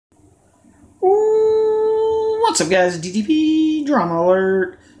What's up, guys? DTP drama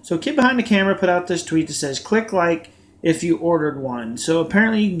alert. So Kid Behind the Camera put out this tweet that says, click like if you ordered one. So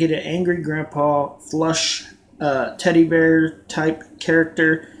apparently you can get an Angry Grandpa Plush teddy bear type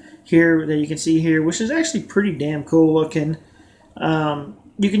character here that you can see here, which is actually pretty damn cool looking.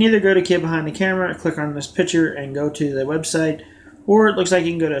 You can either go to Kid Behind the Camera, click on this picture, and go to the website, or it looks like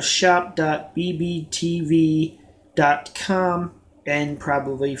you can go to shop.bbtv.com and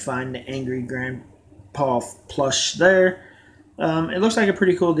probably find the Angry Grandpa plush there. It looks like a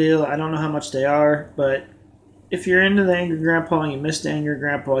pretty cool deal. I don't know how much they are, but if you're into the Angry Grandpa and you missed the Angry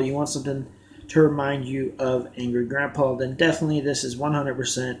Grandpa, you want something to remind you of Angry Grandpa, then definitely this is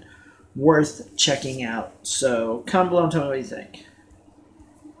 100% worth checking out. So comment below and tell me what you think.